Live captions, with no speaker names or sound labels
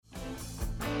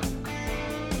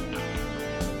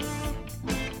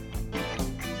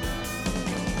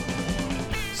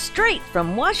Straight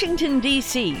from Washington,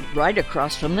 D.C., right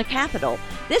across from the Capitol,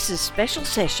 this is Special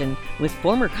Session with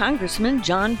former Congressman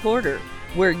John Porter,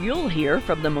 where you'll hear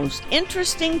from the most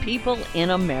interesting people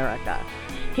in America.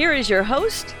 Here is your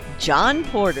host, John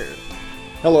Porter.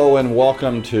 Hello and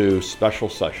welcome to Special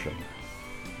Session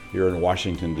here in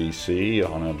Washington, D.C.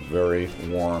 on a very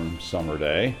warm summer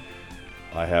day.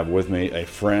 I have with me a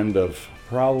friend of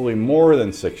probably more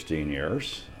than 16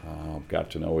 years.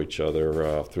 Got to know each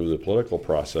other through the political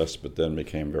process, but then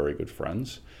became very good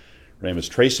friends. Her name is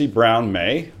Tracy Brown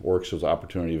May, works with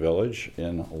Opportunity Village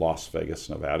in Las Vegas,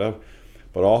 Nevada,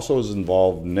 but also is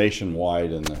involved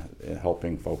nationwide in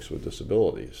helping folks with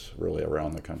disabilities, really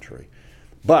around the country.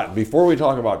 But before we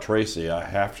talk about Tracy, I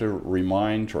have to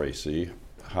remind Tracy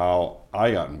how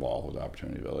I got involved with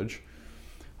Opportunity Village.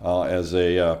 As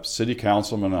a city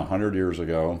councilman 100 years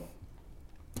ago,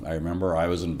 I remember I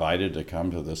was invited to come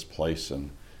to this place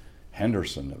in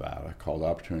Henderson, Nevada, called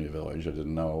Opportunity Village. I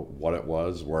didn't know what it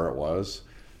was, where it was,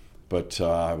 but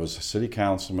I was a city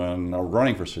councilman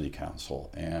running for city council,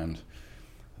 and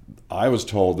I was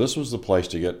told this was the place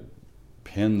to get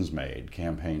pins made,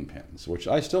 campaign pins, which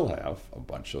I still have a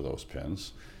bunch of those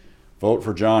pins. Vote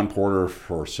for John Porter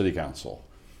for city council.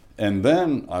 And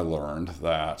then I learned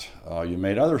that you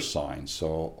made other signs.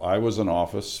 So I was in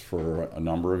office for a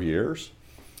number of years.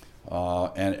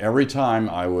 And every time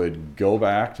I would go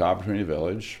back to Opportunity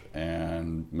Village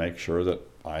and make sure that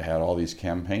I had all these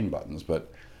campaign buttons.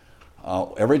 But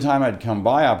every time I'd come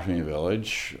by Opportunity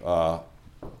Village,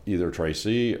 either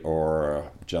Tracy or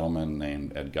a gentleman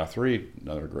named Ed Guthrie,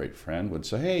 another great friend, would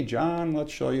say, "Hey, John,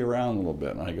 let's show you around a little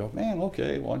bit." And I go, "Man,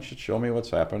 okay, why don't you show me what's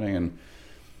happening?"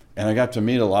 And I got to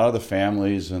meet a lot of the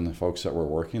families and the folks that were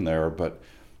working there. But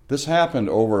this happened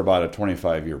over about a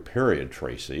 25-year period,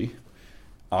 Tracy.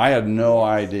 I had no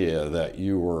idea that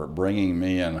you were bringing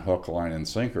me in hook, line, and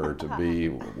sinker to be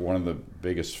one of the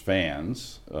biggest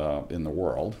fans in the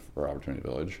world for Opportunity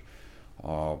Village.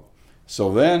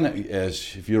 So then,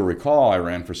 as if you recall, I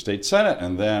ran for state senate,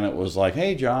 and then it was like,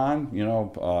 "Hey, John,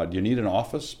 do you need an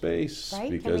office space? Right.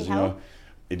 Because Can we help?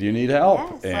 Do you need help?"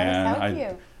 Yes, let us help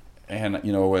you. And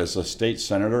as a state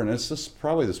senator, and it's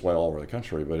probably this way all over the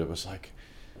country, but it was like,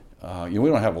 we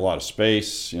don't have a lot of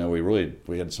space.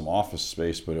 We had some office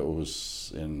space, but it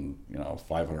was in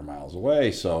 500 miles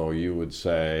away. So you would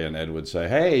say, and Ed would say,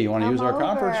 "Hey, you want to use our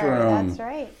conference room?" That's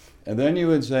right. And then you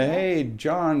would say, "Hey,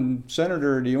 John,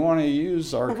 Senator, do you want to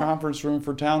use our conference room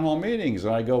for town hall meetings?"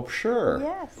 And I go, "Sure."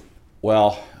 Yes.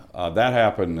 Well, that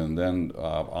happened, and then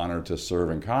honored to serve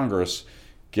in Congress.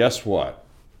 Guess what?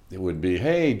 It would be,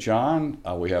 "Hey, John,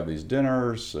 we have these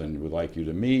dinners, and we'd like you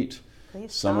to meet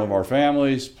some of our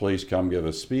families. Please come give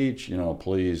a speech.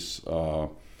 Please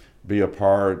be a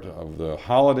part of the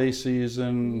holiday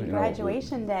season.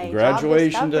 Graduation day.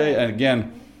 Graduation day." And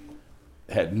again,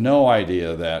 had no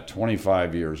idea that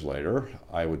 25 years later,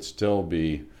 I would still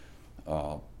be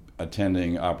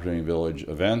attending Opportunity Village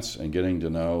events and getting to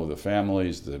know the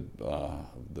families, of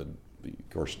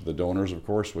course, the donors, of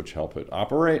course, which help it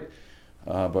operate.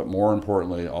 But more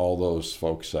importantly, all those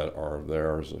folks that are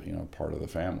there as part of the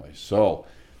family. So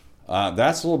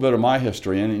that's a little bit of my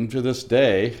history, and to this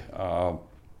day,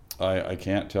 I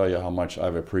can't tell you how much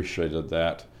I've appreciated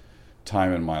that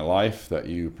time in my life that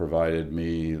you provided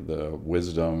me the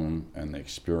wisdom and the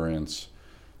experience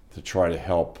to try to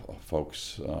help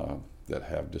folks that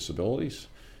have disabilities,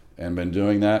 and been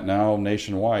doing that now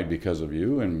nationwide because of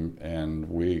you, and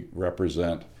we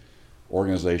represent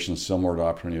organizations similar to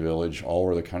Opportunity Village all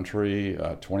over the country,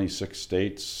 26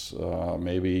 states,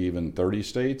 maybe even 30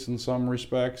 states in some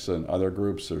respects, and other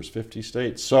groups there's 50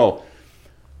 states. So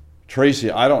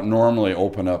Tracy, I don't normally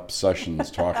open up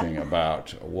sessions talking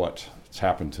about what's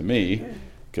happened to me,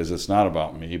 because it's not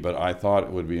about me, but I thought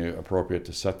it would be appropriate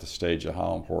to set the stage of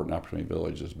how important Opportunity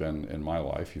Village has been in my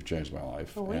life. You've changed my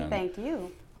life. Well, we thank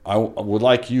you. I would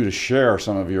like you to share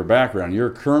some of your background. You're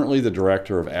currently the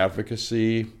Director of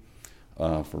Advocacy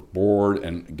for Board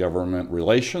and Government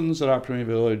Relations at Opportunity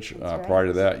Village. Right. Prior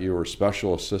to that, you were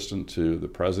Special Assistant to the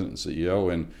President and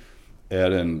CEO, and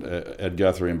Ed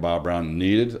Guthrie and Bob Brown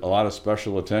needed a lot of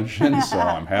special attention, so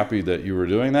I'm happy that you were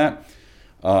doing that.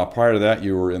 Prior to that,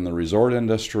 you were in the resort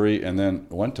industry, and then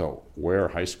went to Ware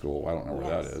High School. I don't know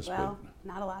where that is. Well,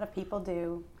 not a lot of people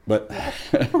do. But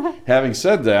having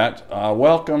said that,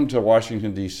 welcome to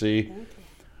Washington, D.C. Thank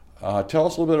you. Tell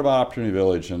us a little bit about Opportunity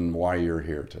Village and why you're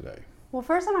here today. Well,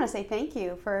 first I want to say thank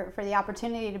you for the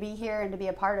opportunity to be here and to be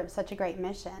a part of such a great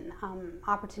mission.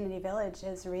 Opportunity Village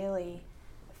is really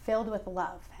filled with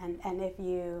love, and if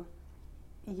you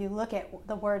you look at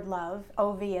the word love,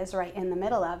 OV is right in the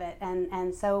middle of it.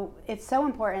 And so it's so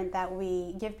important that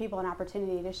we give people an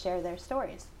opportunity to share their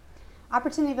stories.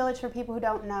 Opportunity Village, for people who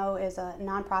don't know, is a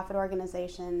nonprofit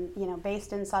organization,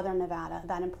 based in Southern Nevada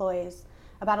that employs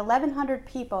about 1,100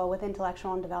 people with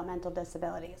intellectual and developmental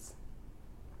disabilities.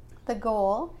 The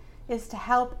goal is to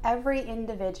help every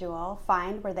individual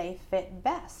find where they fit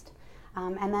best,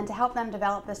 and then to help them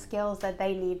develop the skills that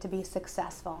they need to be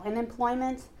successful in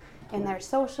employment, in their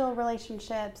social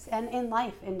relationships, and in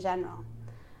life in general.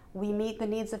 We meet the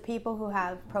needs of people who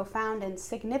have profound and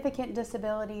significant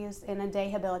disabilities in a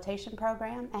dehabilitation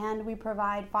program, and we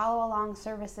provide follow-along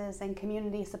services and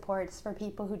community supports for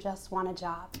people who just want a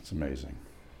job. It's amazing.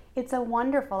 It's a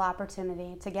wonderful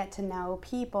opportunity to get to know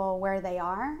people where they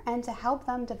are and to help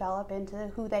them develop into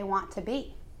who they want to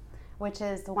be, which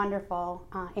is wonderful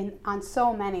on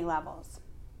so many levels.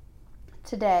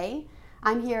 Today,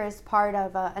 I'm here as part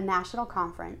of a national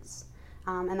conference,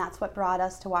 and that's what brought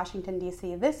us to Washington,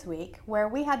 D.C. this week, where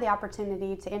we had the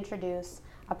opportunity to introduce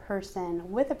a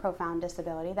person with a profound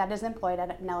disability that is employed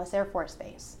at Nellis Air Force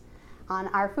Base on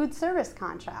our food service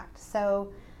contract.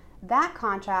 So that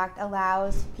contract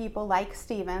allows people like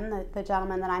Stephen, the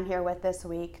gentleman that I'm here with this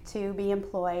week, to be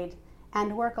employed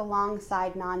and work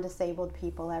alongside non-disabled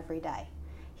people every day.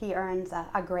 He earns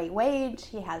a great wage,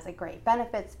 he has a great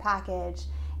benefits package,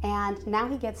 and now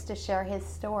he gets to share his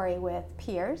story with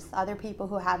peers, other people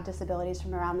who have disabilities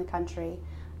from around the country,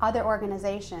 other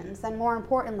organizations, and more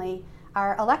importantly,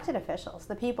 our elected officials,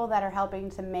 the people that are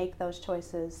helping to make those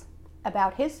choices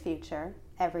about his future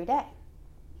every day.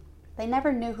 They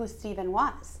never knew who Stephen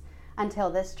was until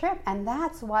this trip, and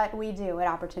that's what we do at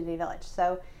Opportunity Village.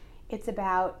 So it's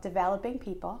about developing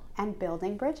people and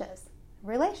building bridges,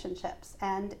 relationships,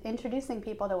 and introducing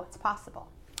people to what's possible.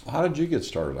 How did you get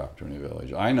started at Opportunity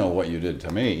Village? I know what you did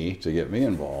to me to get me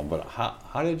involved, but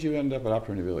how did you end up at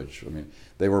Opportunity Village? I mean,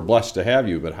 they were blessed to have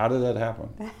you, but how did that happen?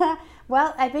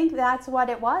 Well, I think that's what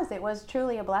it was. It was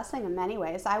truly a blessing in many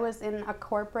ways. I was in a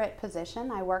corporate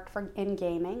position. I worked in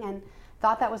gaming and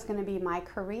thought that was going to be my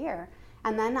career.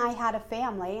 And then I had a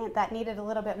family that needed a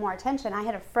little bit more attention. I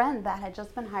had a friend that had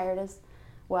just been hired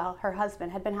her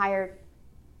husband had been hired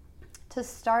to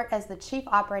start as the chief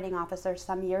operating officer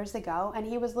some years ago, and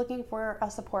he was looking for a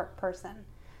support person.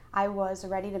 I was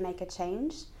ready to make a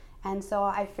change, and so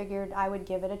I figured I would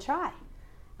give it a try.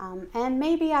 And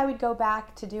maybe I would go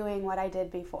back to doing what I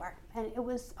did before. And it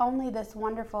was only this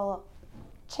wonderful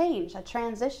change, a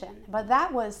transition. But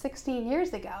that was 16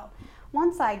 years ago.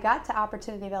 Once I got to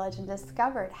Opportunity Village and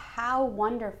discovered how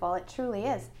wonderful it truly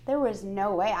is, there was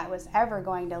no way I was ever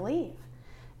going to leave.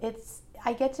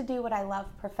 I get to do what I love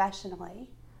professionally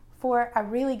for a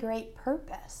really great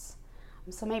purpose.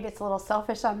 So maybe it's a little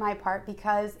selfish on my part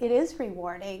because it is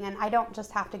rewarding, and I don't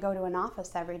just have to go to an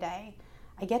office every day.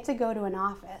 I get to go to an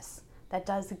office that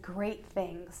does great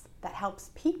things, that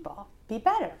helps people be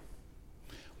better.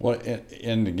 Well,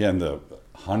 and again, the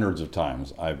hundreds of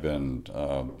times I've been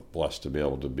blessed to be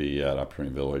able to be at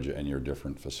Opportunity Village and your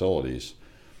different facilities,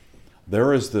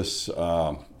 there is this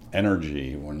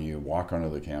energy when you walk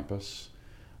onto the campus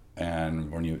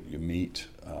and when you meet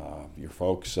your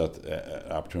folks at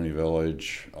Opportunity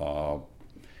Village, and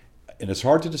it's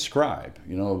hard to describe.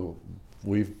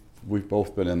 We've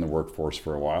both been in the workforce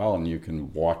for a while, and you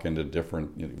can walk into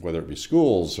different, whether it be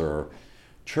schools or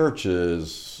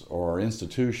churches or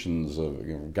institutions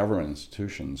of government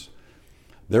institutions.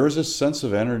 There is a sense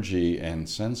of energy and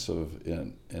sense of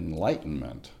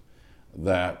enlightenment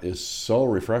that is so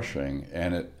refreshing,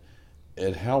 and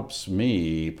it helps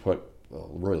me put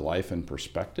really life in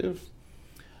perspective,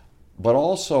 but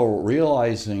also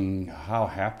realizing how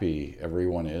happy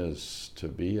everyone is to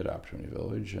be at Opportunity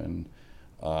Village and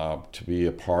to be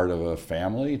a part of a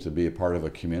family, to be a part of a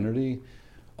community.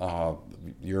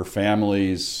 Your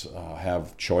families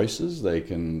have choices. They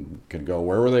can go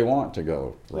wherever they want to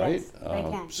go, right? Yes, they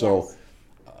can. So yes.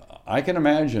 I can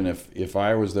imagine if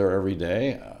I was there every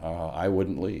day, I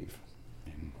wouldn't leave.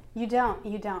 You don't.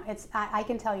 I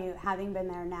can tell you, having been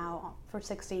there now for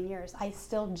 16 years, I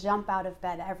still jump out of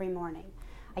bed every morning.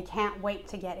 I can't wait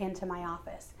to get into my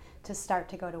office to start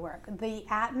to go to work. The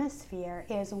atmosphere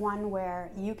is one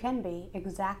where you can be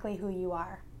exactly who you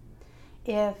are.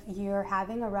 If you're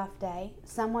having a rough day,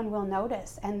 someone will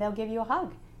notice and they'll give you a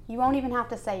hug. You won't even have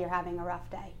to say you're having a rough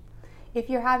day. If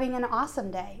you're having an awesome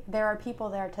day, there are people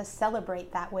there to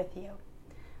celebrate that with you.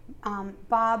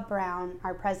 Bob Brown,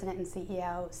 our president and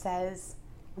CEO, says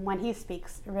when he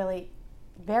speaks really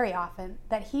very often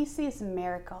that he sees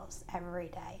miracles every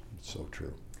day. So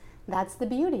true. That's the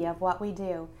beauty of what we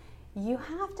do. You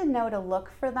have to know to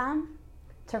look for them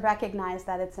to recognize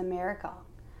that it's a miracle.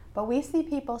 But we see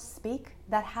people speak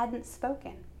that hadn't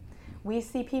spoken. We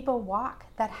see people walk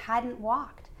that hadn't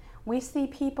walked. We see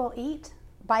people eat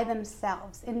by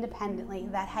themselves independently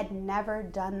that had never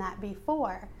done that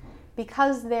before.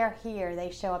 Because they're here,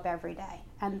 they show up every day.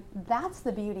 And that's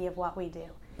the beauty of what we do.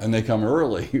 And they come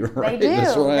early, right? They do.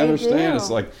 That's what I understand. Do. It's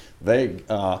like they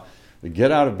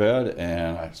get out of bed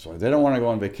and so they don't want to go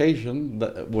on vacation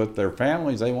with their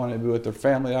families. They want to be with their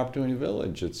family at Opportunity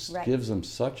Village. It Right. gives them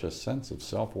such a sense of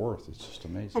self-worth. It's just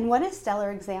amazing. And what a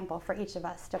stellar example for each of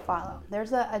us to follow.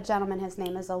 There's a gentleman, his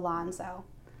name is Alonzo.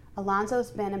 Alonzo's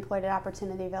been employed at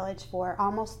Opportunity Village for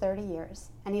almost 30 years,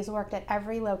 and he's worked at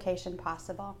every location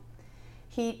possible.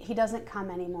 He doesn't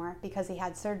come anymore because he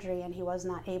had surgery and he was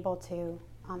not able to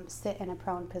sit in a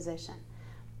prone position.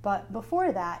 But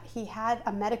before that, he had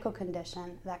a medical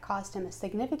condition that caused him a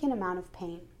significant amount of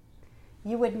pain.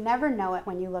 You would never know it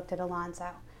when you looked at Alonzo.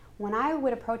 When I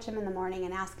would approach him in the morning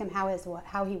and ask him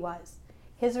how he was,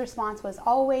 his response was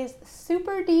always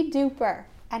super duper,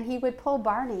 and he would pull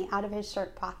Barney out of his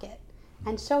shirt pocket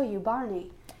and show you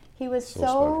Barney. He was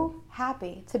so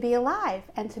happy to be alive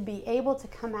and to be able to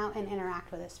come out and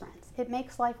interact with his friends. It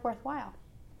makes life worthwhile.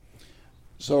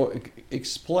 So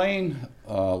explain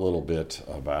a little bit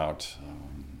about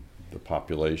the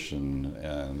population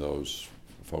and those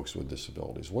folks with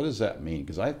disabilities. What does that mean?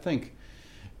 Because I think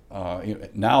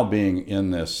now being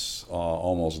in this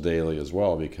almost daily as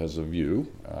well because of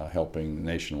you helping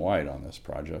nationwide on this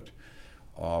project,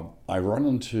 I run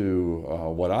into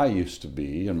what I used to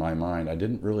be in my mind. I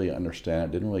didn't really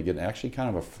understand, didn't really get, actually kind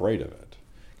of afraid of it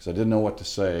because I didn't know what to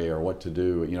say or what to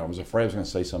do. I was afraid I was going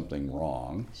to say something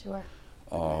wrong. Sure.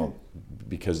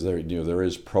 Because there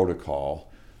is protocol,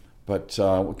 but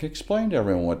explain to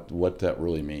everyone what that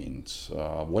really means.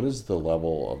 What is the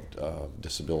level of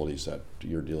disabilities that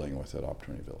you're dealing with at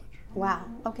Opportunity Village? Wow.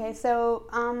 Okay, so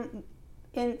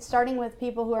starting with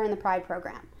people who are in the PRIDE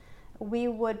program, we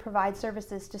would provide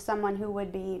services to someone who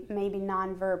would be maybe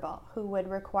nonverbal, who would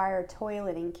require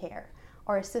toileting care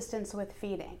or assistance with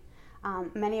feeding.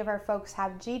 Many of our folks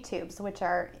have G-tubes, which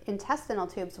are intestinal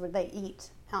tubes where they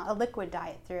eat a liquid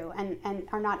diet through and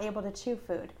are not able to chew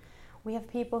food. We have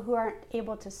people who aren't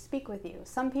able to speak with you.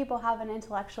 Some people have an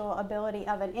intellectual ability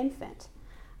of an infant.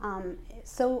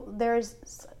 So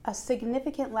there's a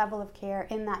significant level of care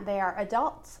in that they are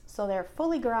adults, so they're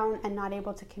fully grown and not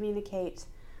able to communicate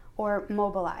or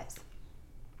mobilize.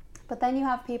 But then you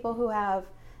have people who have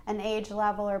an age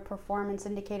level or performance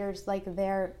indicators like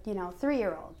their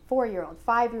 3-year-old, 4-year-old,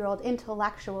 5-year-old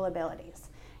intellectual abilities.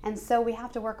 And so we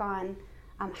have to work on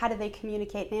how do they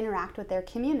communicate and interact with their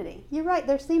community. You're right,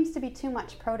 there seems to be too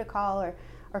much protocol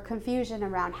or confusion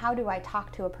around how do I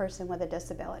talk to a person with a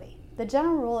disability. The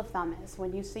general rule of thumb is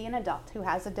when you see an adult who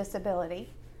has a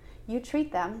disability, you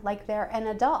treat them like they're an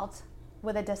adult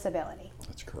with a disability.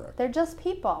 That's correct. They're just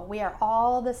people. We are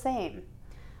all the same.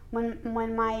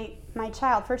 When my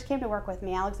child first came to work with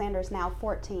me, Alexander's now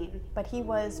 14, but he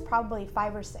was probably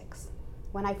 5 or 6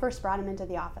 when I first brought him into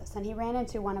the office, and he ran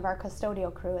into one of our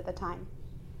custodial crew at the time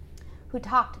who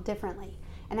talked differently.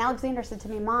 And Alexander said to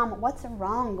me, "Mom, what's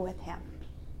wrong with him?"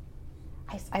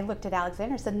 I looked at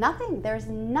Alexander and said, "Nothing. There's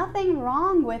nothing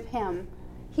wrong with him.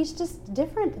 He's just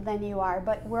different than you are,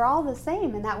 but we're all the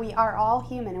same in that we are all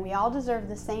human and we all deserve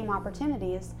the same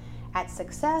opportunities at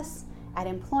success, at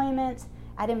employment,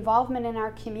 at involvement in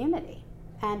our community."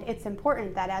 And it's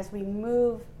important that as we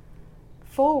move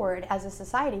forward as a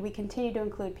society, we continue to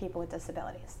include people with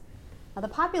disabilities. Now, the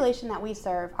population that we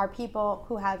serve are people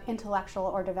who have intellectual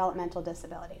or developmental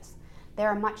disabilities.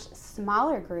 They're a much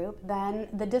smaller group than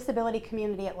the disability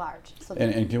community at large. So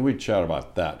and can we chat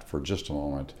about that for just a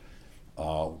moment?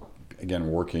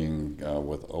 Again, working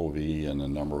with OV and a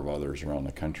number of others around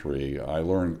the country, I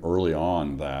learned early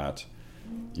on that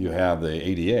you have the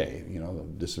ADA, the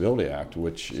Disability Act,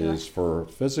 which Sure. is for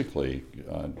physically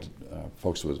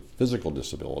folks with physical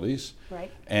disabilities,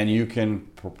 right. And you can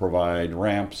provide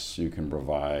ramps, you can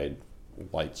provide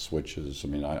light switches. I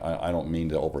mean, I don't mean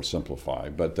to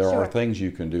oversimplify, but there Sure. are things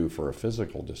you can do for a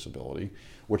physical disability,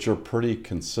 which are pretty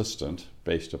consistent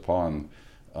based upon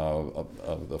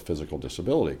the physical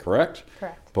disability, correct?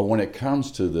 Correct. But when it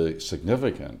comes to the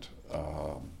significant,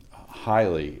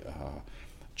 highly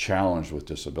challenged with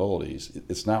disabilities,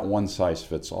 it's not one size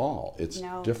fits all. It's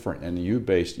different. And you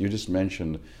just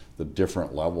mentioned the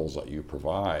different levels that you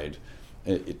provide.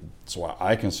 So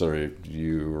I consider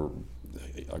you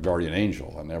a guardian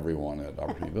angel and everyone at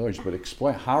Opportunity Village. But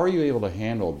explain, how are you able to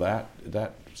handle that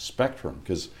spectrum?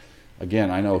 Because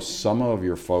again, I know some of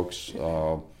your folks.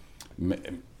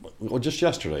 Well, just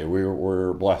yesterday we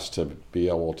were blessed to be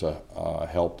able to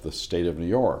help the state of New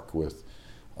York with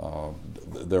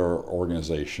There are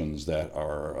organizations that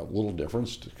are a little different.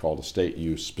 It's called a state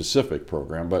use specific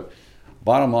program. But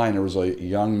bottom line, there was a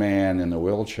young man in a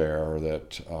wheelchair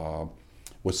that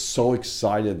was so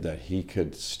excited that he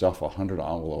could stuff 100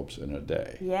 envelopes in a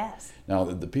day. Yes. Now,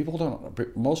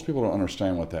 most people don't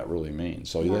understand what that really means.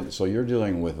 So you're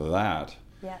dealing with that.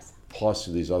 Yes. Plus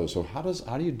these others. So how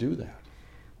do you do that?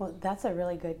 Well, that's a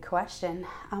really good question.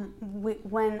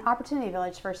 When Opportunity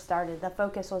Village first started, the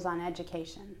focus was on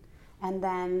education. And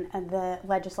then the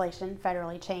legislation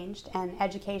federally changed, and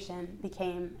education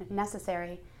became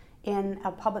necessary in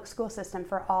a public school system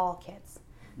for all kids.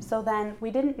 So then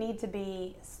we didn't need to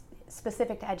be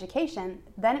specific to education.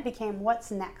 Then it became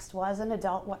what's next. Well, as an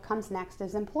adult, what comes next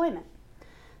is employment.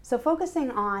 So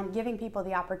focusing on giving people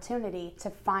the opportunity to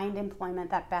find employment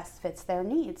that best fits their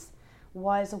needs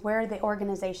was where the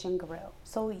organization grew.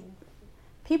 So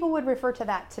people would refer to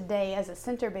that today as a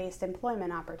center-based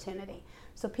employment opportunity.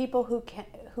 So people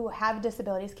who have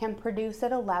disabilities can produce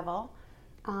at a level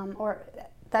or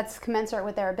that's commensurate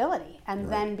with their ability, and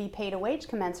then be paid a wage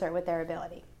commensurate with their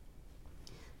ability.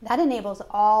 That enables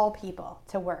all people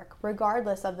to work,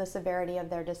 regardless of the severity of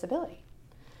their disability.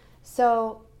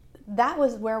 So that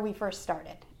was where we first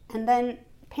started. And then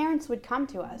parents would come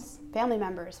to us, family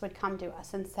members would come to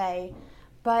us and say,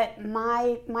 but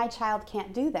my child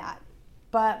can't do that,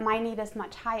 but my need is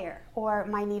much higher, or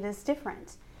my need is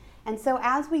different. And so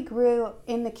as we grew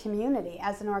in the community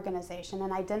as an organization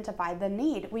and identified the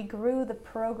need, we grew the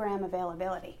program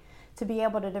availability to be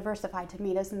able to diversify to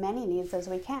meet as many needs as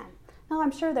we can. Now, I'm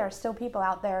sure there are still people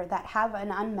out there that have an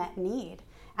unmet need,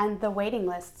 and the waiting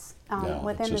lists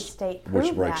within the state prove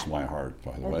which breaks that. my heart,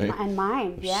 by the way. And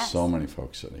mine, There's yes. so many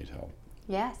folks that need help.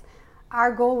 Yes.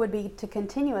 Our goal would be to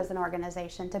continue as an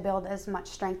organization to build as much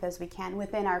strength as we can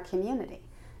within our community.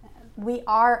 We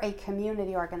are a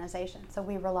community organization, so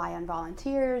we rely on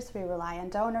volunteers, we rely on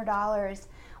donor dollars,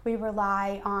 we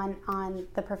rely on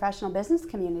the professional business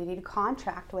community to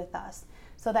contract with us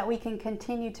so that we can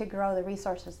continue to grow the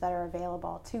resources that are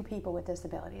available to people with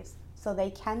disabilities so they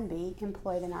can be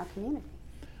employed in our community.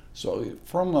 So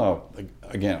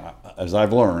again, as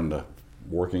I've learned,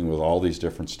 working with all these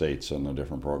different states and the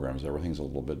different programs, everything's a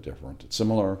little bit different. It's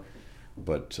similar,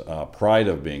 but pride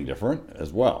of being different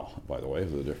as well, by the way,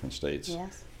 of the different states.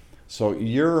 Yes. So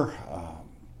your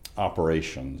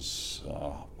operations,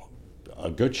 a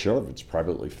good share of it's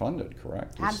privately funded,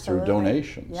 correct? It's Absolutely. through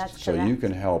donations. That's so correct. you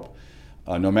can help,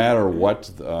 no matter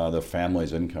what the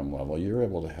family's income level, you're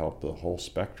able to help the whole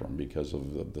spectrum because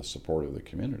of the support of the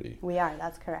community. We are,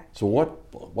 that's correct. So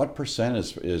what percent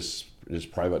is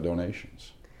private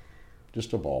donations?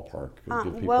 Just a ballpark,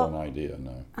 give people an idea.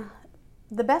 No.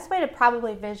 The best way to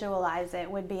probably visualize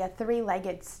it would be a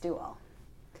three-legged stool,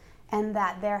 and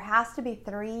that there has to be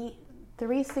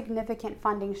three significant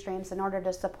funding streams in order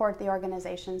to support the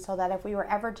organization, so that if we were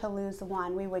ever to lose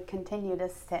one, we would continue to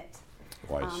sit.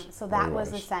 So that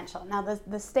was essential. Now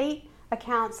the state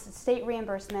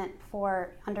reimbursement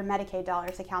for under Medicaid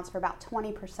dollars accounts for about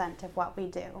 20% of what we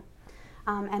do.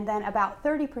 And then about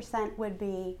 30% would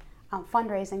be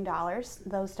fundraising dollars,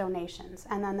 those donations.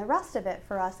 And then the rest of it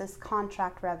for us is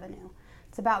contract revenue.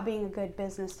 It's about being a good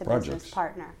business-to-business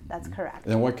partner. That's correct.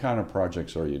 And what kind of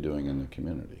projects are you doing in the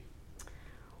community?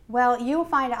 Well, you'll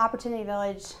find Opportunity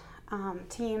Village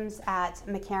teams at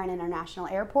McCarran International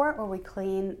Airport, where we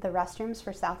clean the restrooms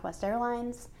for Southwest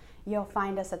Airlines. You'll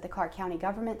find us at the Clark County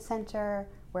Government Center,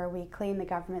 where we clean the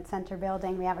Government Center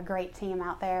building. We have a great team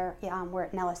out there. We're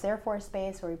at Nellis Air Force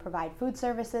Base, where we provide food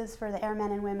services for the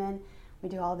airmen and women. We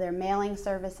do all their mailing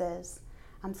services.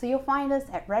 So you'll find us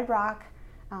at Red Rock,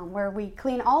 where we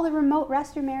clean all the remote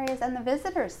restroom areas and the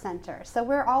visitors center. So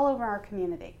we're all over our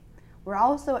community. We're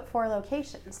also at 4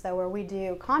 locations, so where we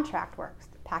do contract work,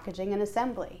 packaging and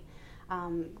assembly,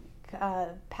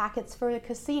 packets for the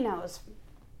casinos,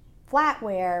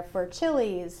 flatware for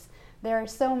Chili's. There are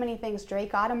so many things.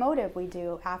 Drake Automotive, we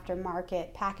do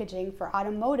aftermarket packaging for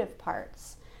automotive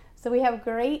parts. So we have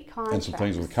great contracts. And some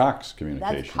things with Cox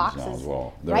Communications now as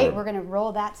well. Right, we're going to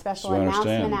roll that special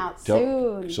announcement out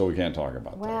soon. So we can't talk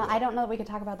about that. Well, I don't know that we can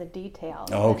talk about the details.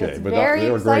 Oh, okay, but they're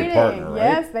a great partner, right?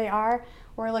 Yes, they are.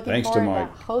 We're looking forward to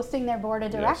Mike. hosting their board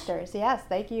of directors. Yes,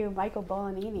 thank you, Michael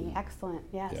Bolanini. Excellent,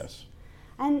 yes.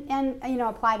 And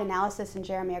Applied Analysis and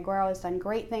Jeremy Aguero has done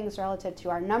great things relative to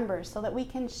our numbers so that we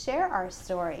can share our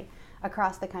story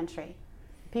across the country.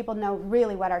 People know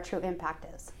really what our true impact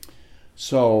is.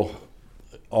 So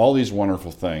all these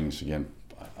wonderful things, again,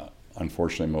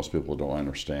 unfortunately most people don't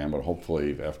understand, but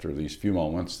hopefully after these few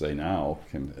moments they now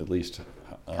can at least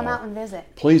come out and visit.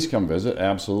 Please come visit,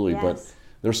 absolutely. Yes.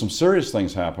 There's some serious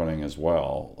things happening as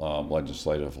well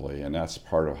legislatively, and that's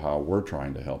part of how we're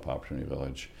trying to help Opportunity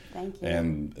Village. Thank you.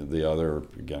 And the other,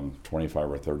 again,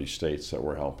 25 or 30 states that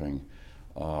we're helping.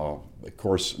 Of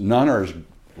course, none are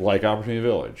like Opportunity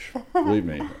Village, believe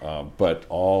me, but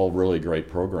all really great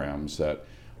programs that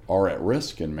are at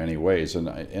risk in many ways. And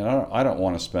I don't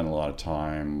want to spend a lot of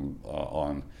time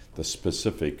on the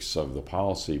specifics of the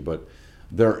policy, but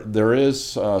there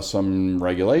is some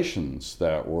regulations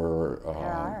that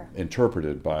were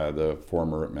interpreted by the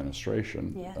former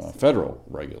administration, Yes. Federal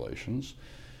regulations.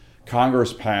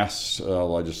 Congress passed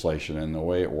legislation, and the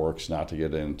way it works, not to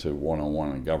get into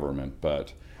one-on-one in government,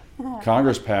 but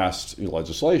Congress passed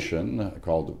legislation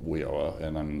called WIOA,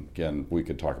 and then, again, we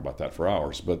could talk about that for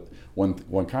hours, but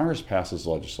when Congress passes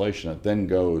legislation, it then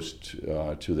goes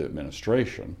to the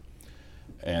administration.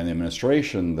 And the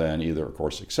administration then either, of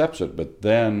course, accepts it, but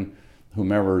then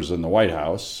whomever's in the White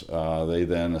House, they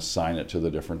then assign it to the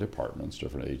different departments,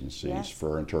 different agencies Yes.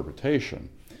 for interpretation.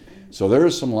 So there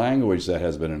is some language that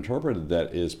has been interpreted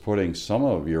that is putting some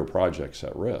of your projects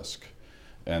at risk.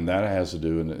 And that has to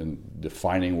do in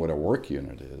defining what a work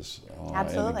unit is.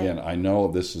 Absolutely. And again, I know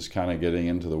this is kind of getting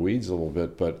into the weeds a little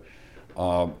bit, but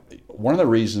one of the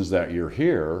reasons that you're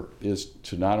here is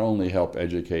to not only help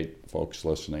educate folks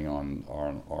listening on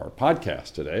our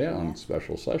podcast today on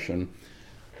Special Session,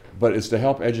 but it's to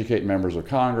help educate members of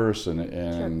Congress,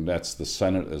 and that's the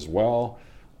Senate as well,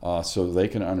 so they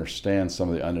can understand some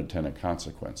of the unintended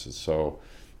consequences. So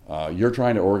you're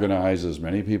trying to organize as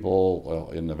many people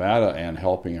in Nevada and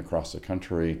helping across the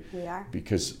country. We are.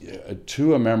 Because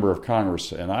to a member of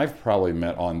Congress, and I've probably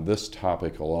met on this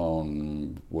topic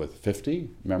alone with 50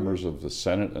 members of the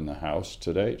Senate and the House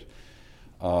to date.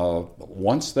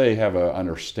 Once they have an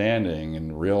understanding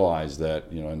and realize that,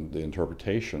 in the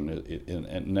interpretation, it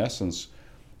in essence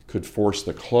could force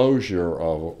the closure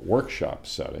of workshop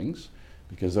settings,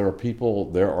 because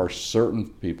there are certain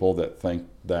people that think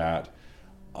that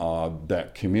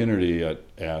that community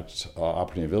at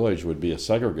Opportunity Village would be a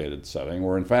segregated setting,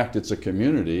 where in fact it's a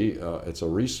community, it's a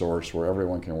resource where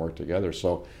everyone can work together.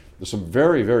 So there's some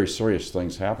very, very serious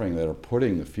things happening that are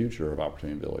putting the future of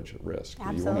Opportunity Village at risk.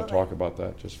 Absolutely. Do you want to talk about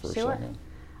that just for a second?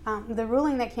 The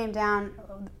ruling that came down,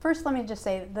 first let me just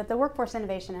say that the Workforce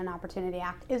Innovation and Opportunity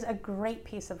Act is a great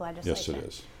piece of legislation. Yes, it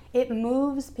is. It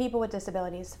moves people with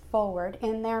disabilities forward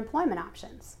in their employment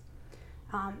options.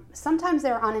 Sometimes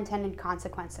there are unintended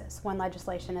consequences when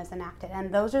legislation is enacted,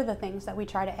 and those are the things that we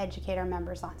try to educate our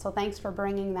members on. So thanks for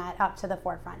bringing that up to the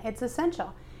forefront. It's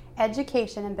essential.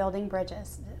 Education and building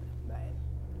bridges.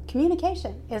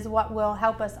 Communication is what will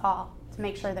help us all to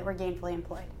make sure that we're gainfully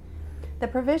employed. The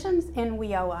provisions in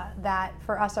WIOA that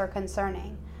for us are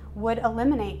concerning would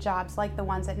eliminate jobs like the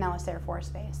ones at Nellis Air Force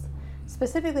Base,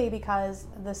 specifically because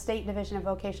the State Division of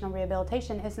Vocational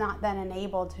Rehabilitation is not then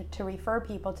enabled to refer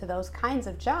people to those kinds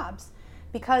of jobs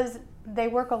because they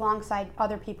work alongside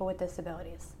other people with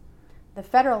disabilities. The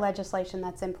federal legislation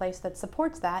that's in place that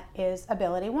supports that is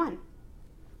Ability One,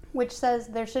 which says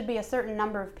there should be a certain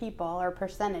number of people or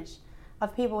percentage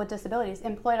of people with disabilities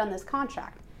employed on this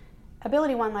contract.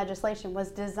 Ability One legislation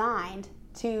was designed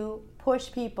to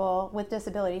push people with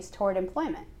disabilities toward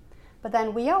employment. But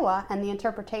then WIOA and the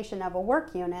interpretation of a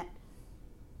work unit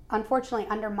unfortunately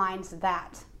undermines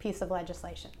that piece of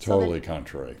legislation. Totally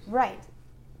contrary. Right,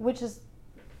 which is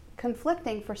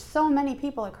conflicting for so many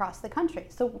people across the country.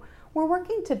 So we're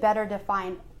working to better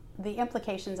define the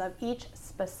implications of each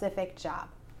specific job.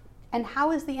 And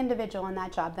how is the individual in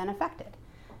that job then affected?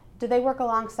 Do they work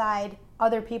alongside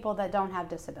other people that don't have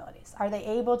disabilities? Are they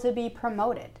able to be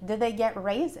promoted? Do they get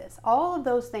raises? All of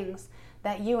those things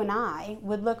that you and I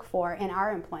would look for in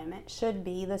our employment should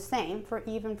be the same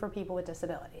even for people with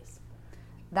disabilities.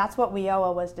 That's what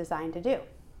WIOA was designed to do.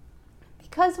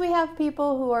 Because we have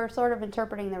people who are sort of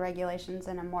interpreting the regulations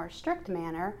in a more strict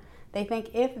manner, they think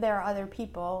if there are other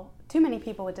people, too many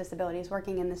people with disabilities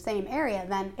working in the same area,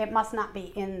 then it must not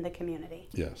be in the community.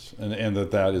 Yes, and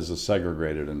that is a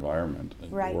segregated environment,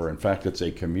 right. Where in fact it's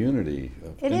a community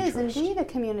of interest. It is indeed a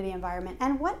community environment.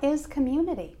 And what is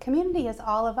community? Community is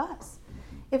all of us.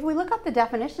 If we look up the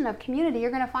definition of community,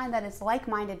 you're going to find that it's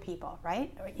like-minded people,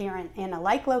 right? You're in a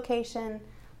like location.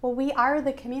 Well, we are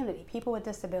the community, people with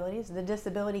disabilities, the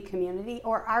disability community,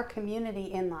 or our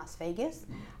community in Las Vegas,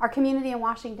 our community in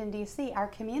Washington, D.C. Our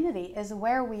community is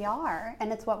where we are,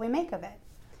 and it's what we make of it.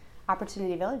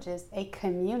 Opportunity Village is a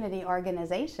community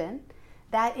organization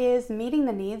that is meeting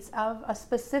the needs of a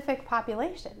specific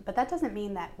population, but that doesn't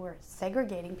mean that we're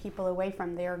segregating people away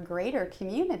from their greater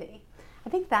community. I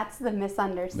think that's the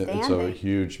misunderstanding. It's a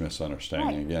huge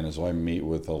misunderstanding. Right. Again, as I meet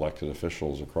with elected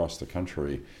officials across the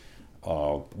country,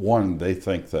 one, they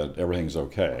think that everything's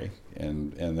okay,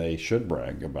 and they should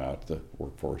brag about the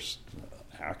Workforce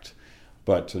Act,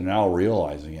 but they're now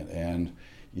realizing it. And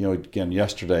again,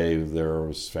 yesterday there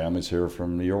was families here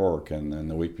from New York, and then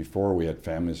the week before we had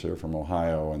families here from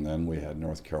Ohio, and then we had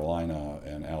North Carolina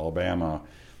and Alabama,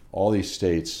 all these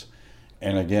states.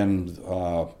 And again,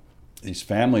 these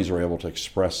families are able to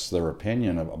express their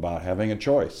opinion about having a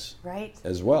choice, right,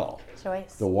 as well.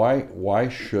 Choice. So why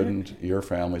shouldn't your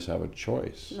families have a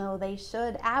choice? No, they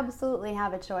should absolutely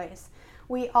have a choice.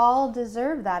 We all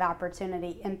deserve that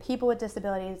opportunity, and people with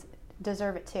disabilities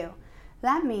deserve it too.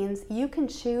 That means you can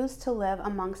choose to live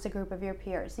amongst a group of your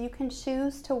peers. You can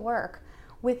choose to work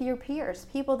with your peers,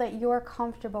 people that you're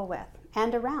comfortable with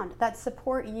and around, that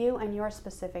support you and your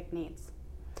specific needs.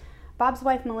 Bob's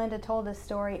wife Melinda told this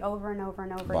story over and over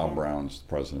and over again. Bob Brown's the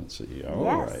president and CEO.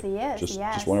 Yes, right. he is.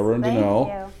 Just want everyone to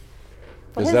know.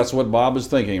 Because that's what Bob is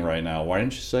thinking right now. Why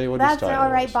didn't you say what his title was? That's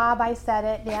all right, Bob. I said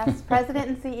it. Yes, president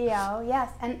and CEO.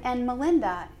 Yes, and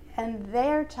Melinda and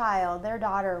their child, their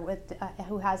daughter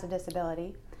who has a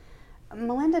disability.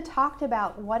 Melinda talked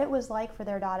about what it was like for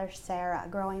their daughter Sarah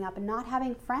growing up and not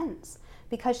having friends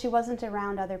because she wasn't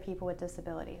around other people with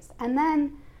disabilities. And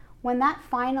then when that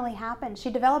finally happened,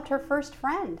 she developed her first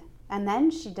friend, and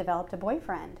then she developed a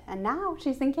boyfriend, and now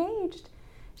she's engaged.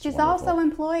 She's also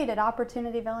employed at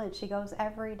Opportunity Village. She goes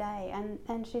every day,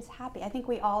 and she's happy. I think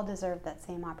we all deserve that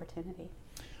same opportunity.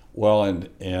 Well,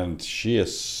 and she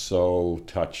is so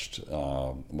touched,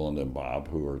 Melinda and Bob,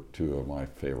 who are two of my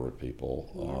favorite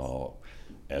people,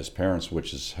 as parents,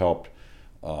 which has helped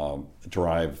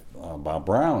drive Bob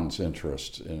Brown's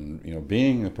interest in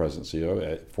being the president and CEO,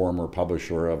 a former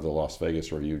publisher of the Las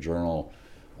Vegas Review-Journal,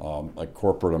 a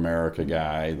corporate America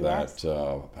guy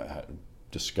that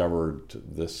discovered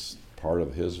this part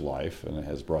of his life and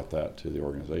has brought that to the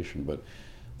organization. But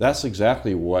that's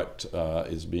exactly what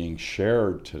is being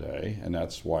shared today, and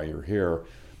that's why you're here.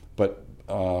 But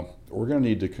we're going to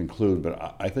need to conclude,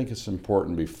 but I think it's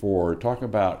important before talking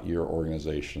about your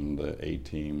organization, the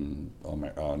A-Team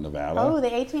Nevada. Oh,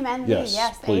 the A-Team NV,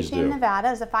 yes. A-Team Nevada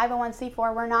is a 501c4.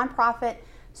 We're a nonprofit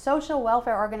social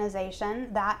welfare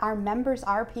organization that our members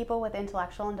are people with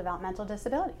intellectual and developmental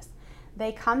disabilities.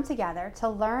 They come together to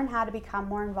learn how to become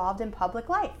more involved in public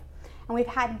life. And we've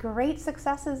had great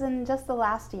successes in just the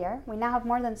last year. We now have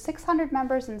more than 600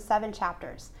 members in 7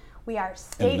 chapters. We are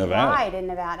statewide in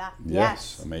Nevada.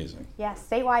 Yes, amazing. Yes,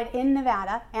 statewide in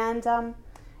Nevada. And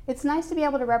it's nice to be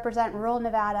able to represent rural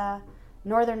Nevada,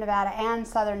 northern Nevada, and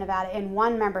southern Nevada in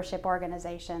one membership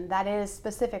organization that is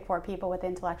specific for people with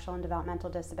intellectual and developmental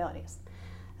disabilities.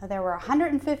 There were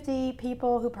 150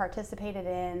 people who participated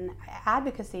in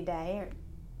Advocacy Day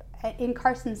in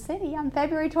Carson City on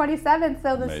February 27th.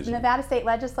 So the Nevada State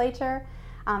Legislature,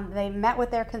 they met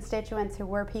with their constituents who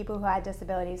were people who had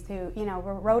disabilities who,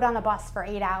 rode on a bus for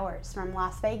 8 hours from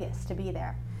Las Vegas to be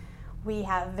there. We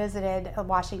have visited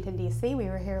Washington, D.C. We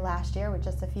were here last year with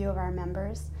just a few of our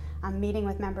members, meeting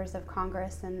with members of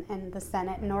Congress and the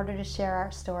Senate in order to share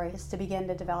our stories, to begin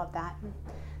to develop that.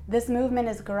 This movement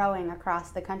is growing across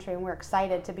the country, and we're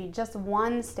excited to be just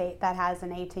one state that has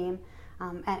an A-Team.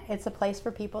 And it's a place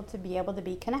for people to be able to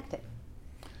be connected.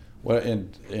 Well,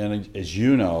 and as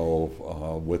you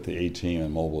know, with the A-Team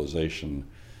and mobilization,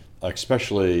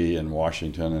 especially in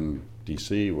Washington and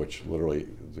D.C., which literally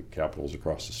the capital is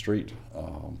across the street,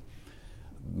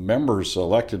 members,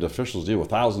 elected officials deal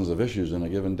with thousands of issues in a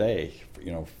given day,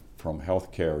 from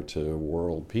healthcare to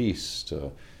world peace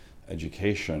to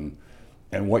education.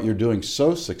 And what you're doing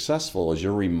so successful is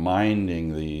you're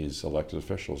reminding these elected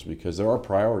officials, because there are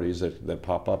priorities that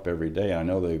pop up every day. I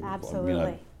know they've been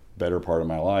a better part of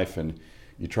my life, and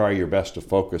you try your best to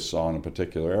focus on a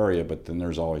particular area, but then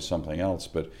there's always something else.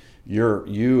 But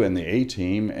you and the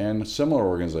A-Team and similar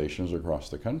organizations across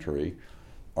the country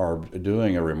are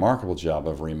doing a remarkable job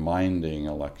of reminding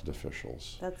elected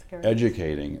officials. That's correct.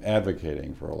 Educating,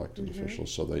 advocating for elected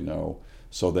officials so they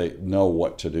know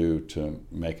what to do to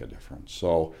make a difference.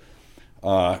 So,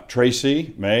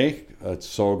 Tracy, May, it's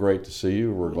so great to see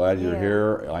you. We're glad you're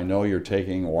here. I know you're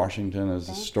taking Washington as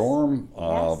a storm.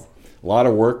 Yes. A lot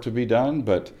of work to be done,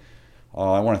 but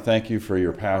I want to thank you for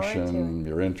your passion,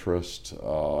 your interest,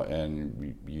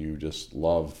 and you just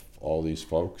love all these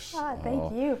folks.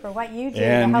 Thank you for what you do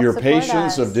and to help your support patience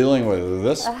us. Of dealing with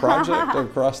this project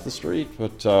across the street.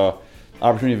 But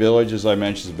Opportunity Village, as I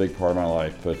mentioned, is a big part of my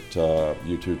life. But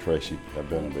you too, Tracy, have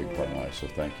been a big part of my life. So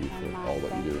thank you for all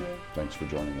that you do. Thanks for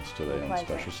joining us today on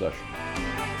Special Session.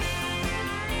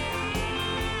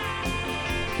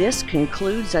 This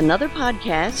concludes another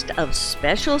podcast of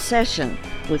Special Session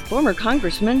with former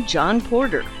Congressman John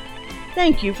Porter.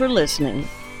 Thank you for listening.